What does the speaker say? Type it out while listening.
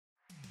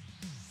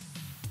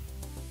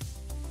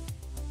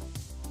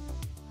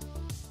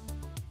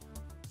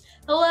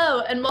Hello,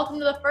 and welcome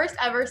to the first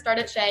ever Start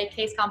at Shea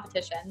case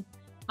competition.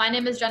 My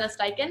name is Jenna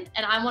Steichen,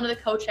 and I'm one of the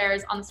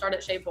co-chairs on the Start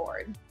at Shea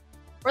board.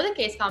 For the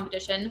case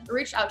competition, we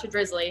reached out to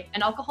Drizzly,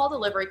 an alcohol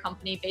delivery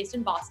company based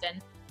in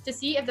Boston, to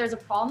see if there's a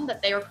problem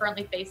that they are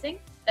currently facing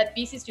that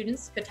BC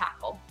students could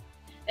tackle.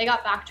 They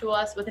got back to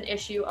us with an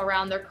issue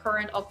around their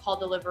current alcohol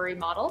delivery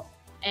model,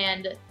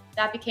 and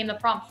that became the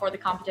prompt for the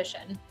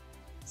competition.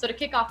 So to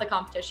kick off the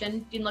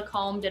competition, Dean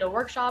Lacombe did a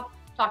workshop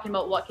talking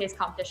about what case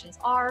competitions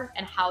are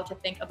and how to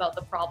think about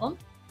the problem.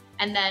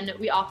 And then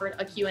we offered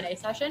a Q&A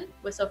session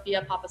with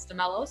Sophia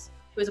Papastemelos,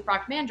 who is a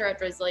product manager at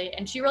Drizzly,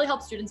 and she really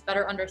helps students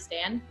better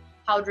understand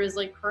how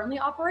Drizzly currently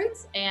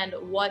operates and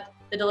what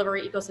the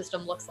delivery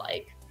ecosystem looks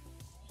like.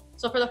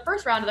 So for the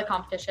first round of the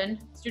competition,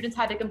 students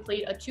had to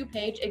complete a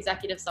 2-page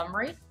executive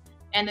summary,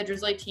 and the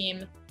Drizzly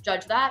team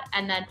judged that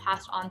and then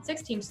passed on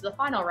 6 teams to the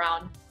final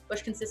round,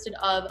 which consisted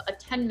of a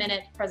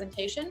 10-minute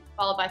presentation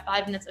followed by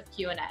 5 minutes of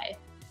Q&A.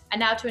 And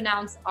now to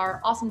announce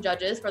our awesome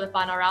judges for the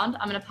final round,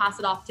 I'm going to pass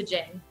it off to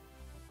Jane.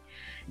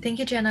 Thank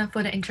you, Jenna,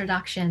 for the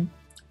introduction.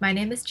 My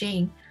name is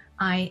Jane.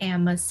 I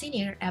am a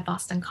senior at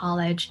Boston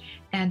College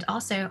and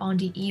also on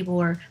the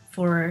e-board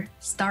for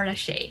Start at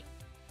Shea.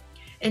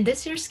 In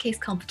this year's case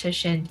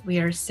competition, we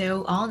are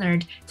so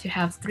honored to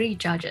have 3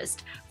 judges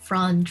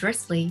from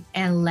Drizzly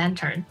and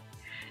Lantern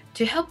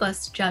to help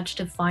us judge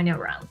the final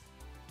round.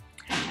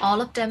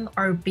 All of them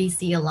are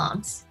BC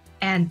alums,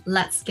 and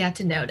let's get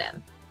to know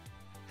them.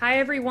 Hi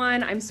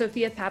everyone, I'm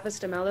Sophia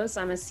Papastemelos.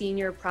 I'm a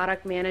senior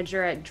product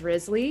manager at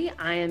Drizzly.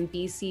 I am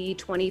BC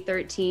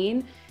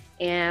 2013,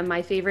 and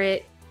my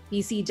favorite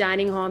BC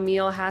dining hall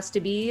meal has to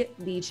be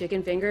the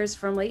chicken fingers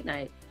from late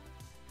night.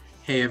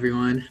 Hey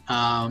everyone,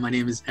 my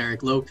name is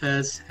Eric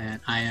Lopez, and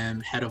I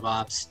am head of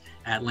ops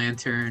at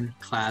Lantern,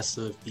 class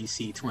of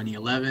BC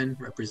 2011,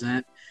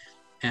 represent.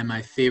 And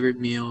my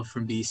favorite meal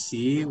from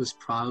BC was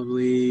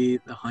probably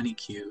the honey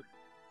Q.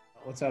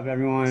 What's up,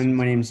 everyone?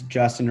 My name is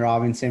Justin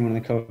Robinson, one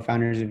of the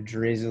co-founders of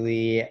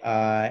Drizzly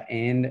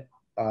and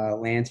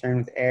Lantern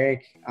with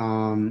Eric.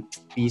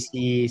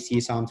 BC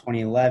CSOM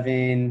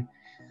 2011.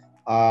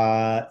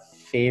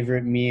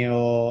 Favorite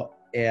meal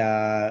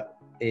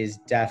is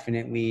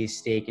definitely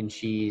steak and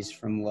cheese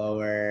from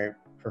Lower,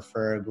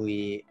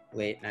 preferably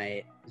late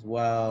night as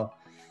well.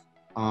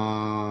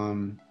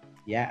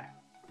 Yeah.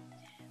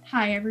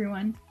 Hi,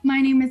 everyone.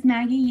 My name is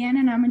Maggie Yen,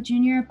 and I'm a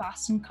junior at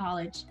Boston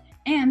College,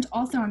 and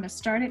also on the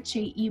Start at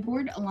Shea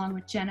e-board along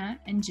with Jenna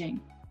and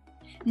Jing.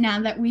 Now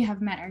that we have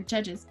met our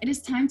judges, it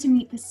is time to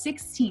meet the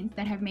 6 teams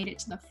that have made it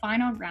to the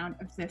final round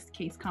of this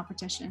case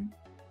competition.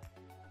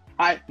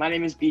 Hi, my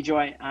name is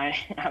B-Joy.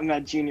 I'm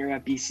a junior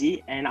at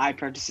BC, and I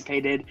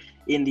participated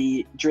in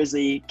the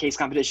Drizzly case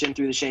competition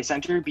through the Shea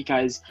Center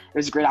because it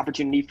was a great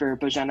opportunity for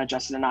Bojana,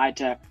 Justin, and I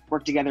to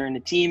work together in a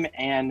team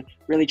and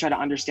really try to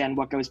understand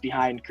what goes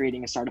behind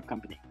creating a startup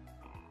company.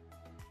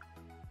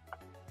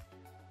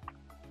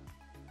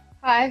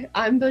 Hi,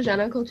 I'm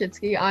Bojana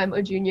Kolchitsky. I'm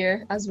a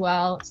junior as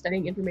well,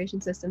 studying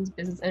information systems,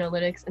 business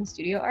analytics, and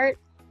studio art.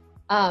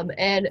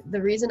 And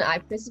the reason I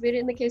participated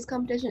in the case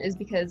competition is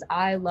because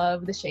I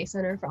love the Shea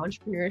Center for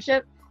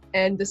Entrepreneurship.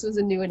 And this was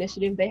a new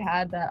initiative they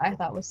had that I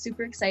thought was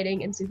super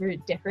exciting and super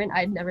different.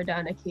 I'd never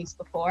done a case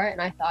before,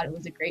 and I thought it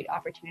was a great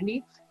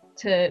opportunity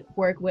to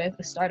work with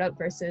a startup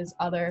versus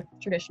other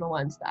traditional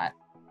ones that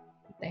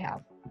they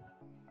have.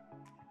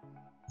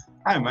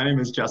 Hi, my name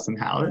is Justin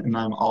Hallett, and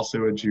I'm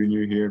also a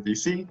junior here at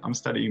BC. I'm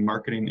studying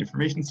marketing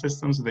information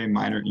systems with a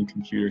minor in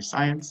computer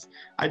science.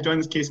 I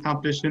joined this case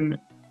competition.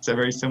 It's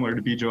very similar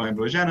to B-Joy and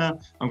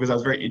Bojana because I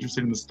was very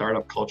interested in the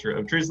startup culture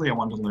of Drizzly. I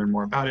wanted to learn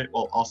more about it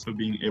while also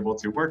being able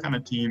to work on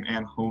a team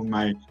and hone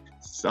my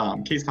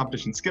case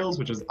competition skills,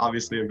 which is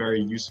obviously a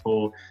very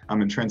useful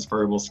and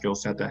transferable skill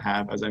set to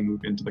have as I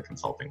move into the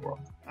consulting world.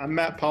 I'm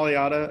Matt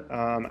Pagliata.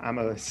 I'm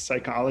a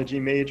psychology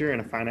major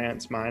and a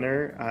finance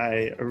minor.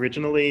 I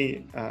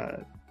originally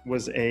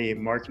was a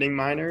marketing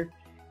minor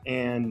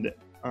and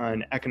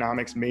an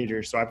economics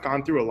major. So I've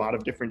gone through a lot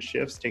of different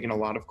shifts, taken a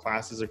lot of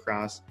classes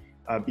across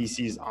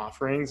BC's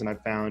offerings, and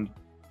I've found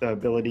the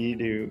ability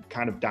to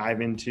kind of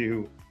dive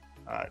into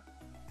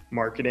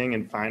marketing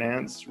and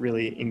finance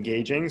really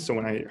engaging. So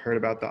when I heard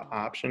about the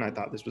option, I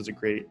thought this was a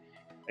great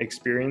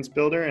experience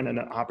builder and an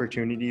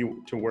opportunity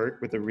to work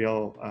with a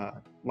real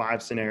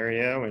live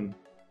scenario and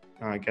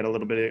get a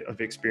little bit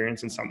of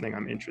experience in something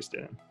I'm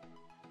interested in.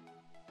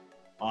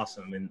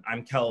 Awesome. And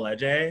I'm Kel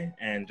Leje,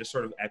 and just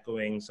sort of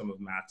echoing some of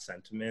Matt's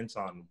sentiments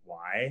on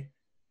why,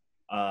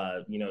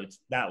 it's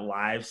that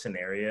live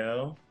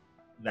scenario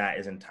that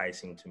is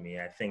enticing to me.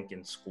 I think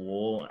in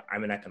school,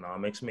 I'm an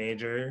economics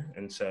major,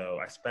 and so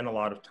I spend a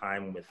lot of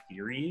time with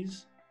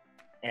theories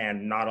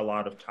and not a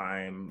lot of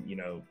time,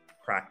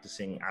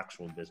 practicing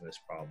actual business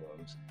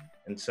problems.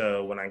 And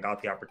so when I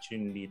got the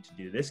opportunity to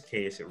do this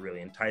case, it really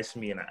enticed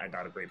me, and I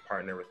got a great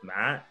partner with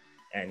Matt,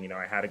 and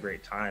I had a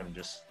great time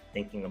just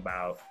thinking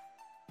about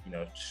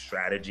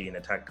strategy in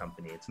a tech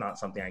company. It's not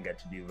something I get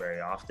to do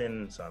very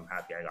often, so I'm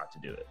happy I got to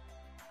do it.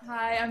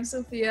 Hi, I'm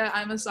Sophia.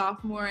 I'm a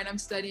sophomore and I'm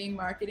studying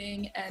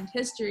marketing and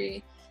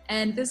history.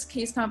 And this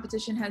case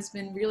competition has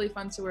been really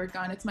fun to work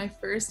on. It's my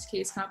first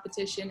case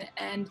competition,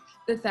 and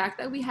the fact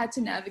that we had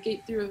to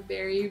navigate through a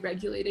very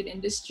regulated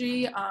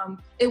industry,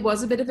 it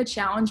was a bit of a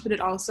challenge, but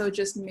it also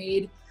just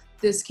made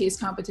this case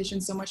competition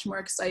so much more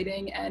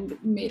exciting and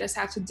made us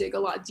have to dig a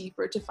lot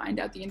deeper to find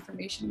out the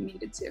information we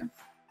needed to.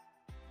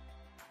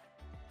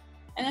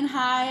 And then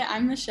hi,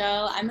 I'm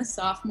Michelle. I'm a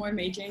sophomore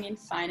majoring in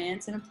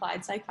finance and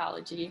applied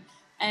psychology.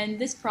 And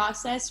this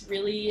process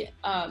really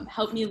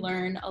helped me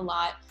learn a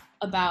lot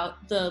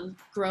about the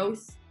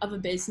growth of a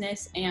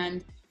business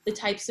and the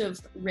types of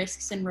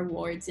risks and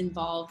rewards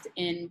involved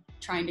in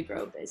trying to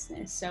grow a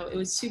business. So it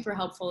was super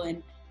helpful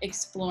in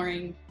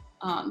exploring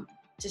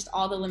just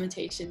all the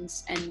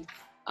limitations and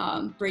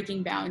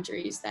breaking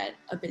boundaries that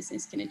a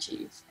business can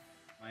achieve.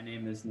 My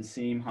name is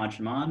Nassim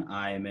Hajiman.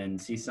 I am in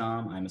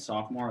CSOM. I'm a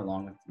sophomore,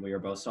 along with, we are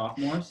both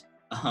sophomores.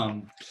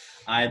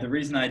 The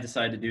reason I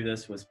decided to do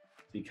this was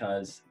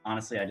because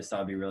honestly, I just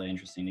thought it'd be really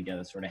interesting to get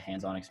a sort of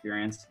hands-on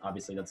experience.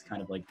 Obviously, that's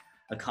kind of like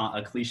a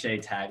cliche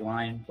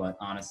tagline, but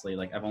honestly,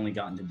 like I've only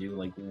gotten to do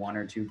like 1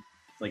 or 2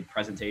 like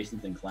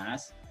presentations in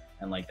class,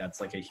 and like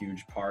that's like a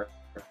huge part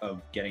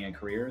of getting a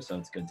career. So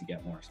it's good to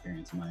get more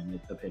experience, in my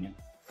opinion.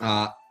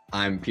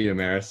 I'm Peter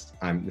Marist.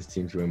 I'm this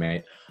team's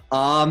roommate.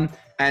 And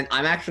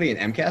I'm actually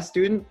an MCAS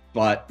student,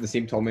 but the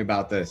team told me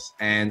about this.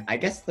 And I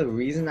guess the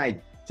reason I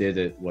did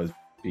it was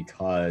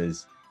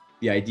because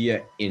the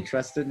idea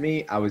interested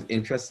me. I was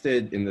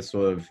interested in the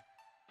sort of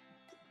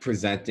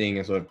presenting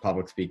and sort of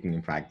public speaking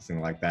and practicing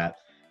like that.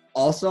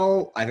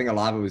 Also, I think a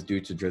lot of it was due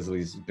to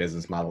Drizzly's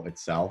business model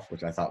itself,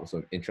 which I thought was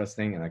sort of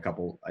interesting, and a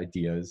couple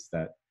ideas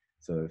that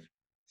sort of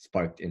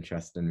sparked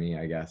interest in me,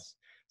 I guess.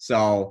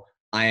 So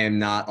I am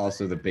not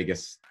also the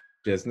biggest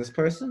business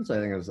person, so I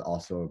think it was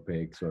also a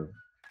big sort of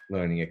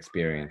learning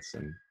experience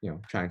and, you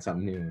know, trying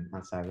something new and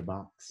outside the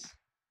box.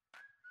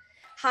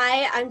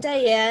 Hi, I'm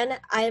Diane.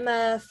 I'm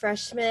a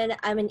freshman.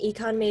 I'm an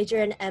econ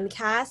major in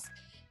MCAS.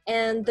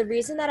 And the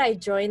reason that I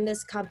joined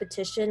this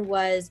competition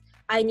was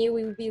I knew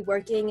we would be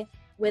working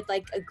with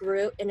like a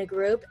group.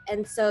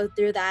 And so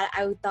through that,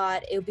 I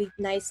thought it would be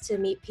nice to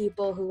meet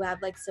people who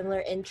have like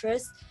similar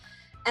interests.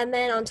 And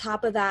then on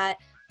top of that,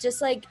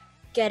 just like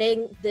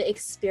getting the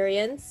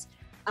experience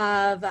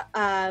of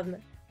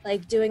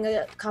like doing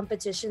a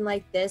competition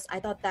like this, I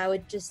thought that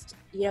would just,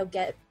 you know,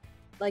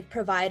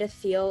 provide a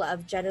feel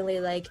of generally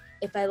like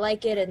if I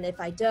like it and if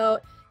I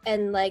don't,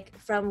 and like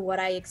from what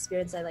I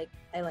experienced, I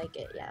like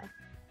it, yeah.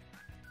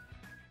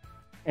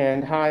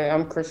 And hi,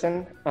 I'm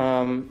Christian.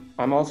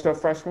 I'm also a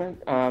freshman.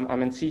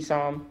 I'm in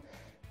CSOM,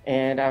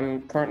 and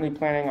I'm currently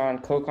planning on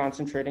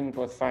co-concentrating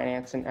both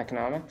finance and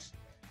economics.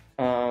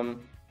 And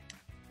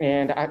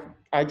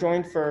I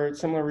joined for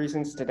similar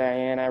reasons to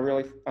Diane. I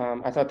really,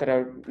 I thought that I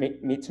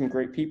would meet some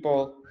great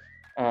people.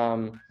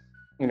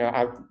 You know,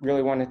 I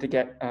really wanted to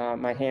get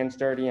my hands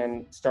dirty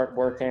and start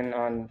working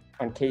on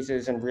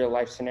cases and real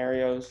life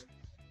scenarios,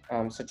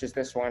 such as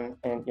this one.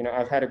 And, you know,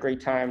 I've had a great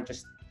time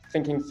just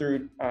thinking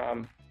through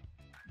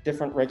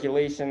different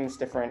regulations,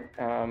 different,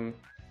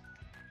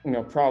 you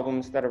know,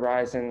 problems that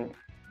arise in,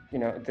 you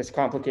know, this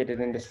complicated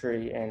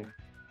industry and,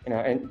 you know,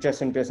 and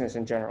just in business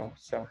in general.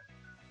 So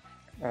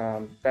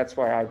that's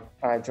why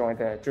I joined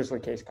the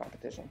Drizzly Case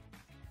competition.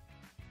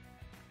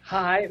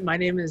 Hi, my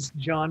name is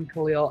John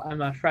Khalil.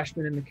 I'm a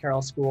freshman in the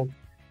Carroll School.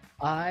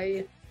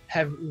 I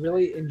have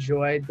really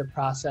enjoyed the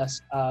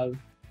process of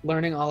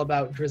learning all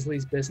about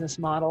Drizzly's business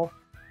model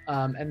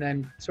and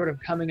then sort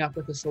of coming up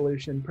with a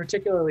solution,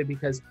 particularly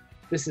because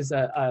this is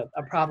a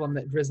problem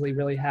that Drizzly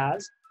really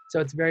has.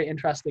 So it's very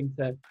interesting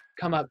to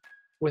come up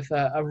with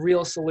a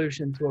real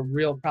solution to a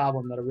real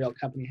problem that a real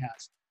company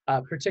has,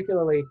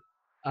 particularly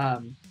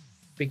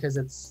because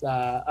it's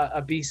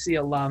a BC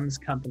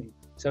alums company.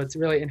 So it's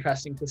really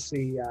interesting to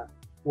see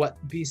what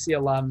BC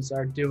alums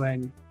are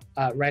doing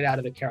right out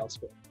of the Carroll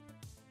School.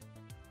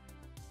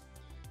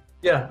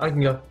 Yeah, I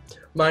can go.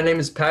 My name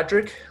is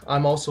Patrick.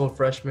 I'm also a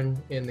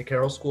freshman in the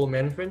Carroll School of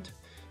Management.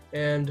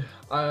 And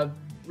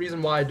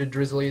reason why I did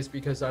Drizzly is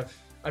because I've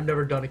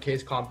never done a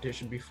case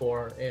competition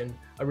before, and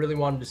I really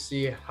wanted to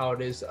see how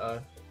it is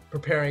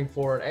preparing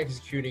for and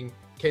executing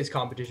case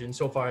competition.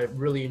 So far, I've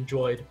really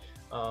enjoyed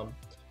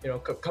you know,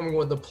 coming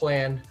with a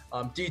plan,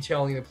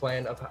 detailing the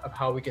plan of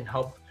how we can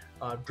help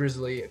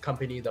Drizzly, a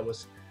company that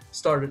was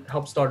started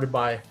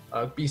by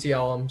BC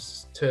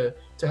alums, to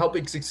help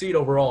it succeed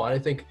overall. And I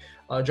think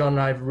John and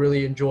I have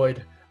really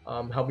enjoyed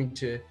helping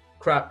to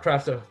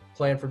craft a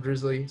plan for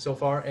Drizzly so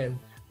far, and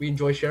we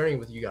enjoy sharing it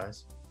with you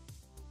guys.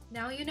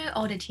 Now you know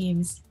all the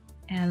teams,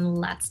 and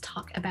let's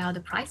talk about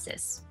the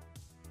prizes.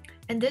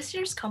 In this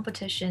year's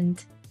competition,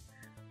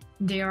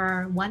 there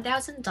are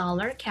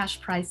 $1,000 cash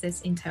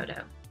prizes in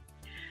total.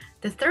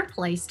 The third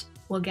placed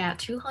will get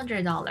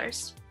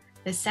 $200.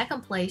 The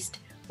second placed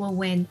will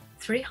win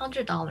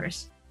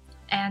 $300.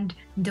 And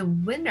the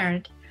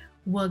winner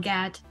will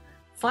get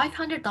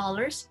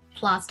 $500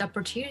 plus the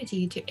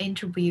opportunity to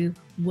interview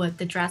with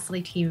the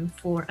Drizzly team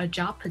for a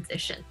job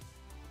position.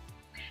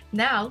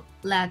 Now,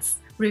 let's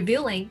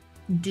revealing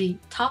the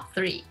top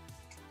 3.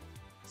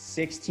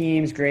 6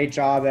 teams, great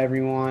job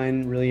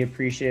everyone. Really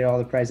appreciate all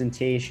the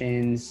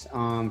presentations.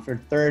 For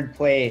 3rd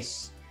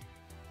place,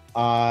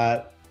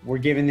 we're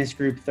giving this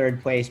group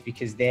 3rd place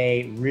because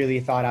they really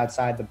thought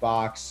outside the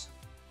box,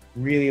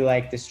 really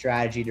liked the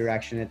strategy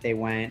direction that they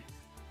went.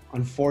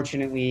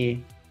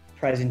 Unfortunately,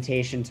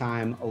 presentation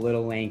time a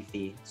little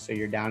lengthy, so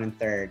you're down in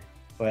 3rd.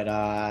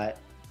 But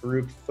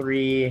group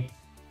 3, I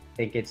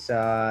think it's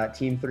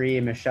team 3,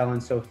 Michelle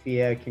and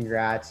Sophia,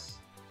 congrats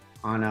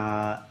on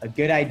a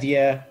good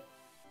idea.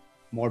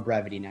 More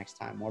brevity next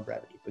time, more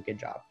brevity, but good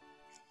job.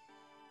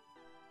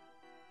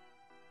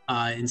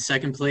 In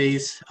 2nd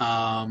place,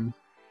 awesome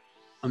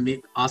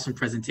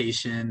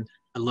presentation.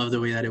 I love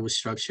the way that it was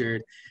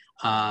structured.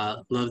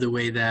 Love the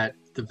way that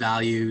the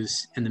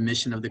values and the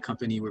mission of the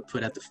company were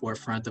put at the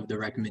forefront of the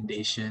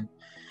recommendation.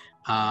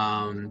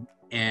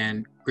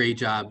 And great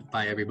job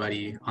by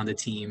everybody on the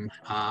team.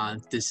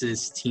 This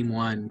is team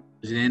 1,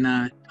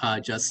 Jenna,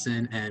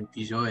 Justin, and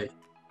Bijoy.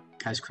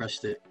 Guys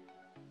crushed it.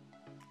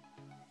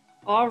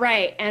 All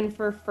right, and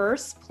for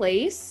 1st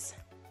place,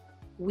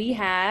 we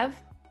have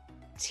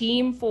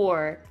team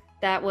 4.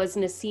 That was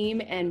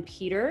Naseem and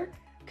Peter.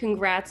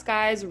 Congrats,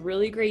 guys.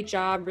 Really great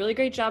job. Really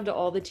great job to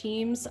all the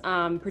teams,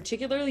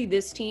 particularly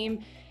this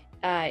team.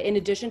 In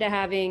addition to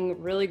having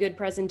really good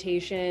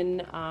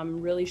presentation,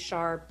 really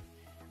sharp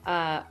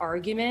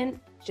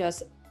argument,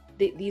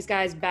 these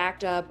guys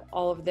backed up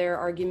all of their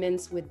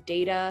arguments with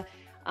data.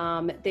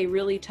 They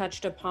really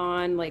touched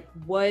upon like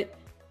what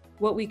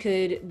we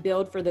could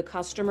build for the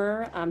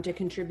customer to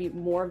contribute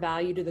more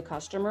value to the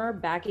customer,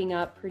 backing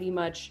up pretty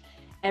much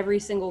every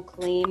single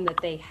claim that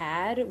they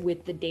had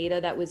with the data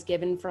that was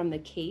given from the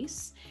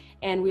case.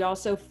 And we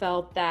also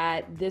felt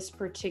that this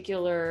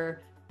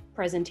particular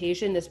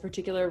presentation, this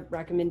particular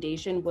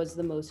recommendation was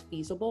the most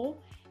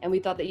feasible. And we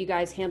thought that you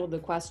guys handled the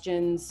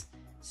questions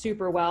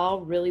super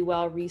well, really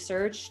well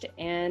researched.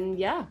 And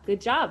yeah, good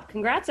job.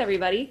 Congrats,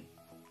 everybody.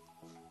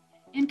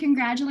 And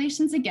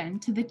congratulations again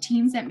to the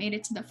teams that made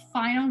it to the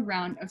final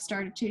round of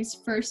Startup Shay's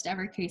first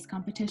ever case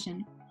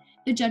competition.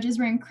 The judges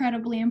were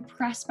incredibly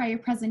impressed by your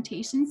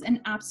presentations and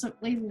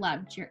absolutely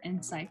loved your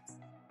insights.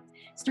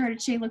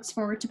 Startup Shay looks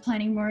forward to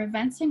planning more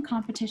events and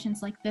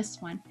competitions like this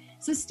one,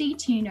 so stay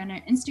tuned on our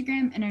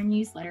Instagram and our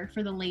newsletter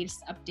for the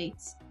latest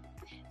updates.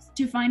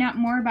 To find out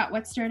more about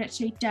what Startup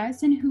Shay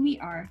does and who we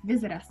are,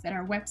 visit us at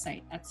our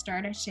website at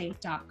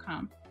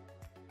startupshay.com.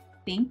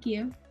 Thank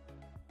you.